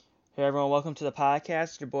Hey everyone, welcome to the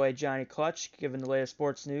podcast. Your boy Johnny Clutch, giving the latest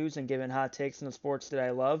sports news and giving hot takes on the sports that I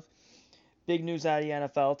love. Big news out of the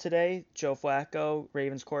NFL today: Joe Flacco,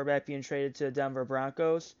 Ravens quarterback, being traded to the Denver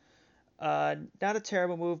Broncos. Not a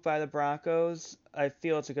terrible move by the Broncos. I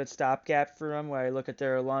feel it's a good stopgap for them when I look at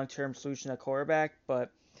their long-term solution at quarterback, but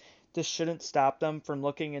this shouldn't stop them from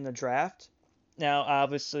looking in the draft. Now,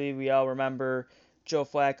 obviously, we all remember Joe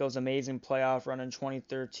Flacco's amazing playoff run in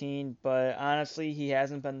 2013, but honestly, he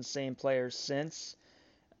hasn't been the same player since.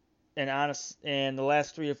 In the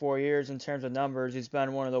last 3 to 4 years, in terms of numbers, he's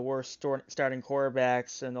been one of the worst starting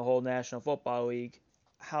quarterbacks in the whole National Football League.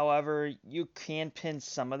 However, you can pin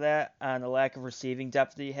some of that on the lack of receiving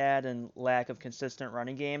depth that he had and lack of consistent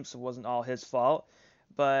running game, so it wasn't all his fault.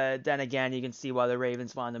 But then again, you can see why the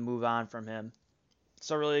Ravens wanted to move on from him.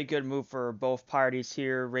 So really a good move for both parties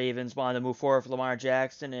here. Ravens wanted to move forward for Lamar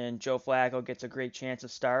Jackson, and Joe Flacco gets a great chance to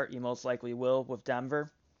start. He most likely will with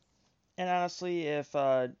Denver. And honestly, if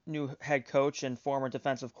new head coach and former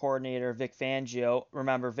defensive coordinator Vic Fangio,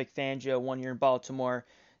 remember Vic Fangio 1 year in Baltimore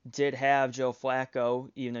did have Joe Flacco,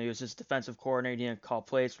 even though he was just defensive coordinator, he didn't call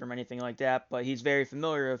plays for him or anything like that, but he's very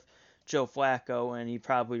familiar with Joe Flacco and he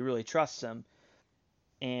probably really trusts him.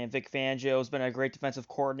 And Vic Fangio has been a great defensive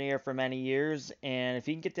coordinator for many years. And if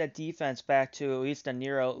he can get that defense back to at least a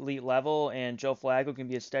near elite level and Joe Flacco can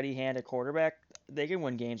be a steady hand at quarterback, they can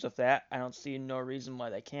win games with that. I don't see no reason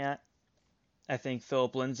why they can't. I think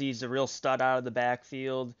Philip Lindsay's a real stud out of the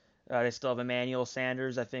backfield. They still have Emmanuel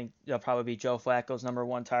Sanders. I think they'll probably be Joe Flacco's number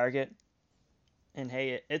one target. And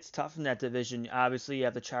hey, it's tough in that division. Obviously, you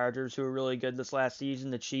have the Chargers, who were really good this last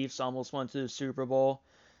season. The Chiefs almost went to the Super Bowl.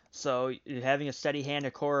 So having a steady hand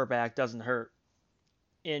at quarterback doesn't hurt.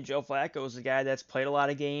 And Joe Flacco is a guy that's played a lot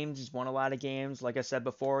of games. He's won a lot of games. Like I said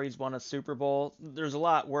before, he's won a Super Bowl. There's a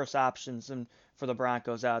lot worse options for the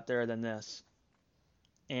Broncos out there than this.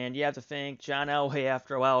 And you have to think John Elway,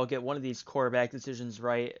 after a while, will get one of these quarterback decisions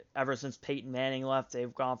right. Ever since Peyton Manning left,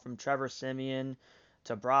 they've gone from Trevor Siemian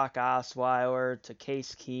to Brock Osweiler to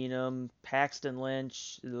Case Keenum, Paxton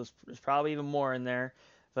Lynch. There's probably even more in there.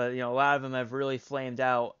 But, a lot of them have really flamed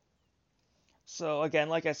out. So again,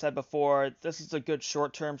 like I said before, this is a good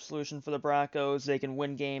short-term solution for the Broncos. They can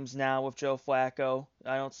win games now with Joe Flacco.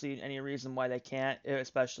 I don't see any reason why they can't,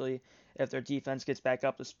 especially if their defense gets back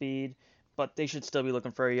up to speed. But they should still be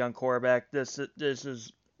looking for a young quarterback. This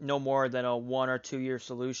is no more than a 1 or 2 year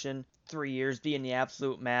solution. 3 years being the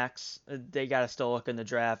absolute max. They gotta still look in the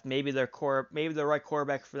draft. Maybe the right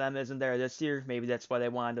quarterback for them isn't there this year. Maybe that's why they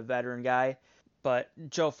wanted a veteran guy. But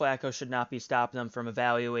Joe Flacco should not be stopping them from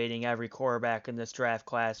evaluating every quarterback in this draft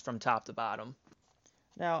class from top to bottom.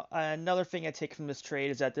 Now, another thing I take from this trade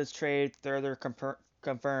is that this trade further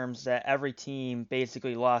confirms that every team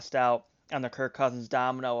basically lost out on the Kirk Cousins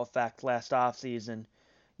domino effect last offseason.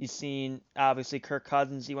 You've seen, obviously, Kirk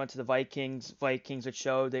Cousins, he went to the Vikings. Vikings, it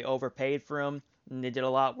showed they overpaid for him, and they did a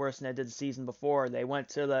lot worse than they did the season before. They went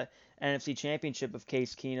to the NFC Championship with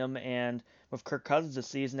Case Keenum, and with Kirk Cousins this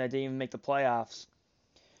season, they didn't even make the playoffs.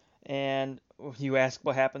 And you ask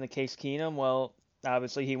what happened to Case Keenum? Well,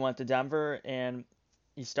 obviously, he went to Denver, and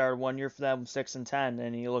he started 1 year for them 6-10,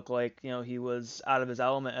 and he looked like he was out of his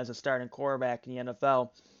element as a starting quarterback in the NFL.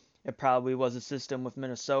 It probably was a system with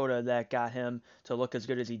Minnesota that got him to look as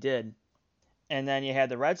good as he did. And then you had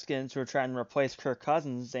the Redskins, who were trying to replace Kirk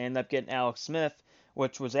Cousins. They ended up getting Alex Smith,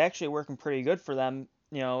 which was actually working pretty good for them.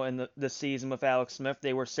 In the season with Alex Smith,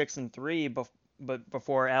 they were 6-3, but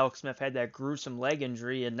before Alex Smith had that gruesome leg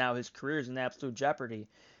injury, and now his career is in absolute jeopardy.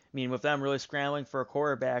 I mean, with them really scrambling for a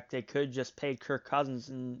quarterback, they could just pay Kirk Cousins,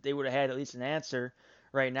 and they would have had at least an answer.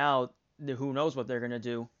 Right now, who knows what they're going to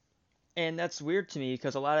do. And that's weird to me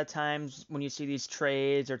because a lot of times when you see these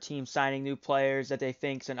trades or teams signing new players that they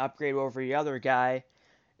think's an upgrade over the other guy,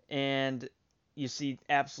 and you see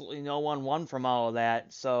absolutely no one won from all of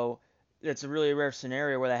that. So it's a really rare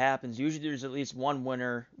scenario where that happens. Usually there's at least one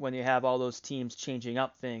winner when you have all those teams changing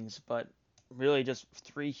up things, but really just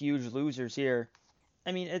three huge losers here.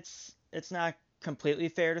 I mean, it's not completely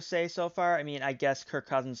fair to say so far. I mean, I guess Kirk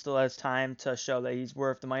Cousins still has time to show that he's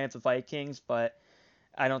worth the money of the Vikings, but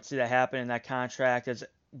I don't see that happening. That contract is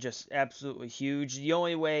just absolutely huge. The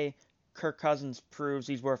only way Kirk Cousins proves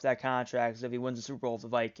he's worth that contract is if he wins the Super Bowl with the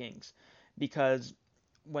Vikings. Because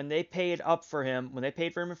when they paid for him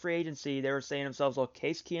in free agency, they were saying to themselves, well,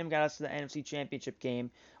 Case Keenum got us to the NFC Championship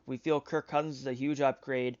game. We feel Kirk Cousins is a huge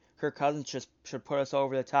upgrade. Kirk Cousins just should put us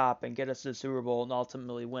over the top and get us to the Super Bowl and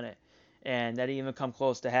ultimately win it. And that didn't even come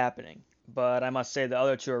close to happening. But I must say the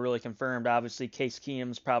other two are really confirmed. Obviously, Case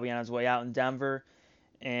Keenum's probably on his way out in Denver,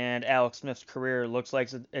 and Alex Smith's career looks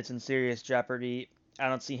like it's in serious jeopardy. I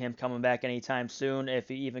don't see him coming back anytime soon, if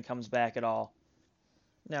he even comes back at all.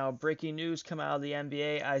 Now, breaking news come out of the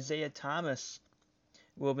NBA: Isaiah Thomas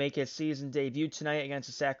will make his season debut tonight against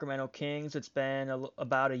the Sacramento Kings. It's been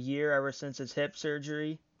about a year ever since his hip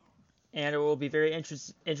surgery, and it will be very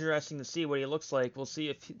interesting to see what he looks like. We'll see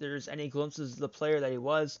if there's any glimpses of the player that he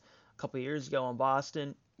was a couple years ago in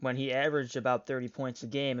Boston when he averaged about 30 points a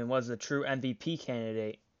game and was a true MVP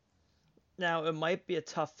candidate. Now, it might be a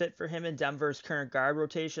tough fit for him in Denver's current guard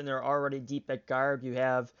rotation. They're already deep at guard. You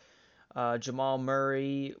have Jamal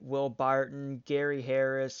Murray, Will Barton, Gary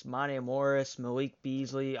Harris, Monte Morris, Malik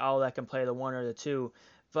Beasley, all that can play the one or the two.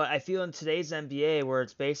 But I feel in today's NBA, where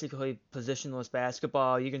it's basically positionless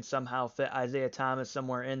basketball, you can somehow fit Isaiah Thomas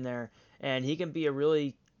somewhere in there, and he can be a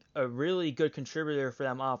really good contributor for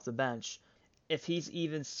them off the bench. If he's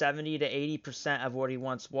even 70 to 80% of what he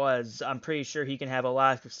once was, I'm pretty sure he can have a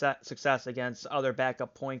lot of success against other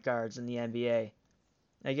backup point guards in the NBA.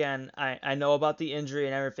 Again, I know about the injury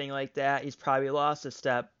and everything like that. He's probably lost a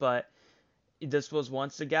step, but this was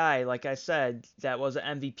once a guy, like I said, that was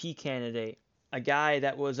an MVP candidate. A guy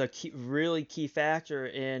that was a really key factor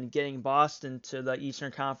in getting Boston to the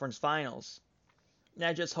Eastern Conference Finals. And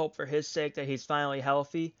I just hope for his sake that he's finally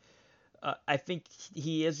healthy. I think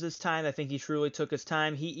he is this time. I think he truly took his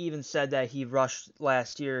time. He even said that he rushed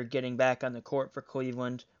last year getting back on the court for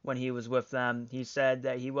Cleveland when he was with them. He said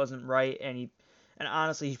that he wasn't right, and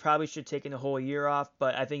honestly, he probably should have taken the whole year off,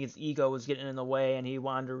 but I think his ego was getting in the way, and he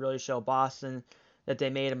wanted to really show Boston that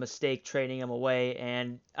they made a mistake trading him away.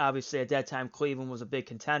 And obviously, at that time, Cleveland was a big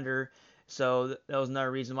contender, so that was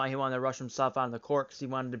another reason why he wanted to rush himself on the court, because he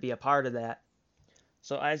wanted to be a part of that.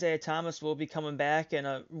 So Isaiah Thomas will be coming back,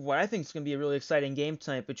 and what I think is going to be a really exciting game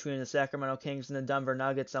tonight between the Sacramento Kings and the Denver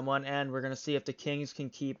Nuggets. On one end, we're going to see if the Kings can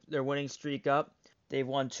keep their winning streak up. They've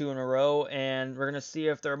won 2 in a row, and we're going to see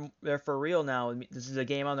if they're for real now. This is a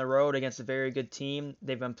game on the road against a very good team.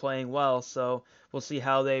 They've been playing well, so we'll see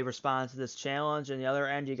how they respond to this challenge. And the other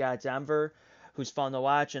end, you got Denver, who's fun to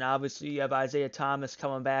watch, and obviously you have Isaiah Thomas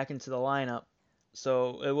coming back into the lineup.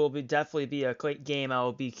 So it will definitely be a great game I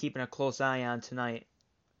will be keeping a close eye on tonight.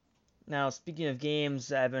 Now, speaking of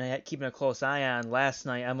games I've been keeping a close eye on last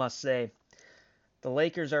night, I must say, the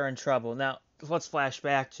Lakers are in trouble. Now, let's flash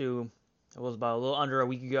back to, it was about a little under a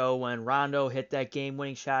week ago when Rondo hit that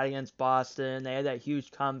game-winning shot against Boston. They had that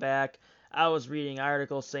huge comeback. I was reading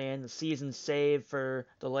articles saying the season's saved for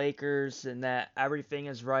the Lakers and that everything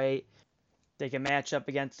is right. They can match up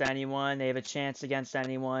against anyone. They have a chance against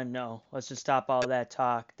anyone. No, let's just stop all that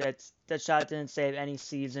talk. That shot didn't save any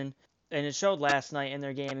season. And it showed last night in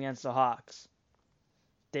their game against the Hawks.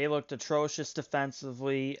 They looked atrocious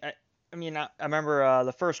defensively. I remember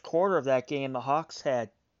the first quarter of that game, the Hawks had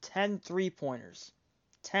 10 3-pointers.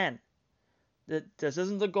 10. This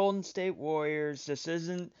isn't the Golden State Warriors. This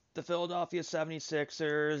isn't the Philadelphia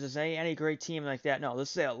 76ers. This ain't any great team like that. No, this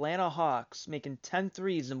is the Atlanta Hawks making 10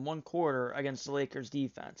 threes in one quarter against the Lakers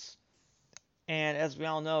defense. And as we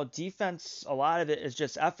all know, defense, a lot of it is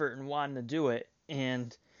just effort and wanting to do it.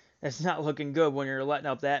 And it's not looking good when you're letting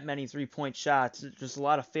up that many 3-point shots. It's just a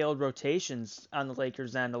lot of failed rotations on the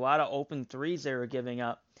Lakers' end, a lot of open threes they were giving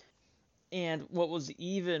up. And what was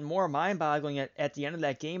even more mind-boggling at the end of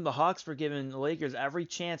that game, the Hawks were giving the Lakers every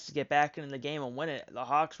chance to get back into the game and win it. The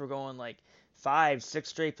Hawks were going like 5-6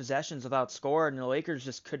 straight possessions without scoring, and the Lakers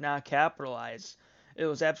just could not capitalize. It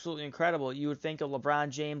was absolutely incredible. You would think a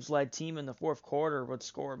LeBron James-led team in the fourth quarter would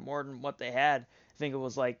score more than what they had. I think it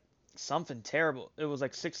was like something terrible. It was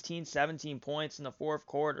like 16, 17 points in the fourth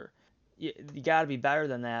quarter. You got to be better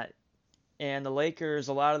than that. And the Lakers,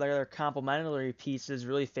 a lot of their other complementary pieces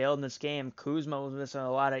really failed in this game. Kuzma was missing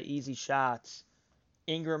a lot of easy shots.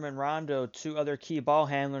 Ingram and Rondo, two other key ball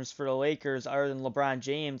handlers for the Lakers other than LeBron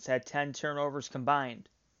James, had 10 turnovers combined.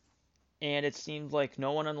 And it seemed like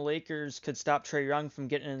no one on the Lakers could stop Trae Young from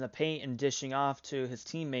getting in the paint and dishing off to his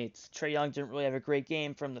teammates. Trae Young didn't really have a great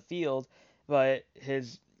game from the field, but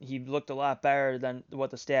he looked a lot better than what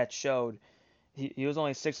the stats showed. He was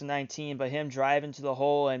only 6 of 19, but him driving to the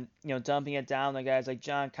hole and dumping it down to guys like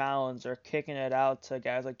John Collins or kicking it out to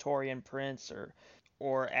guys like Taurean Prince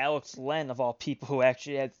or Alex Len, of all people, who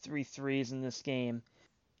actually had 3 threes in this game.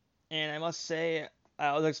 And I must say,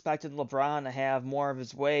 I was expecting LeBron to have more of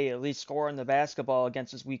his way, at least scoring the basketball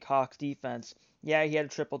against his weak Hawks defense. Yeah, he had a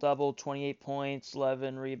triple-double, 28 points,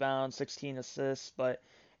 11 rebounds, 16 assists, but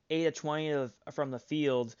 8 of 20 from the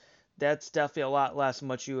field. That's definitely a lot less than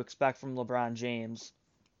what you expect from LeBron James.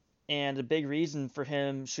 And a big reason for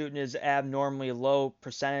him shooting his abnormally low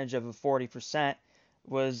percentage of 40%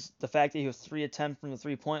 was the fact that he was 3 of 10 from the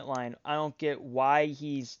 3-point line. I don't get why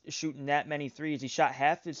he's shooting that many threes. He shot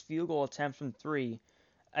half his field goal attempts from 3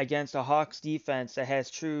 against a Hawks defense that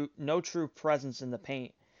has no true presence in the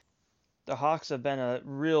paint. The Hawks have been a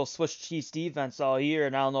real Swiss cheese defense all year,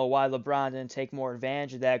 and I don't know why LeBron didn't take more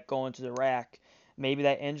advantage of that going to the rack. Maybe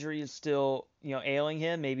that injury is still, ailing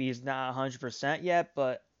him. Maybe he's not 100% yet,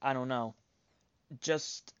 but I don't know.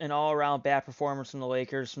 Just an all-around bad performance from the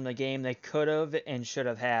Lakers from the game they could have and should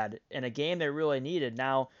have had, and a game they really needed.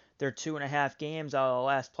 Now they're 2.5 games out of the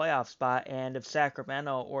last playoff spot, and if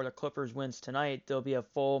Sacramento or the Clippers wins tonight, they'll be a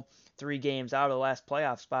full 3 games out of the last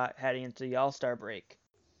playoff spot heading into the All-Star break.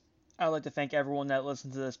 I'd like to thank everyone that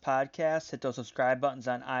listened to this podcast. Hit those subscribe buttons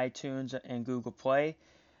on iTunes and Google Play.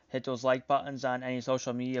 Hit those like buttons on any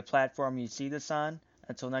social media platform you see this on.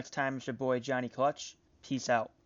 Until next time, it's your boy Johnny Clutch. Peace out.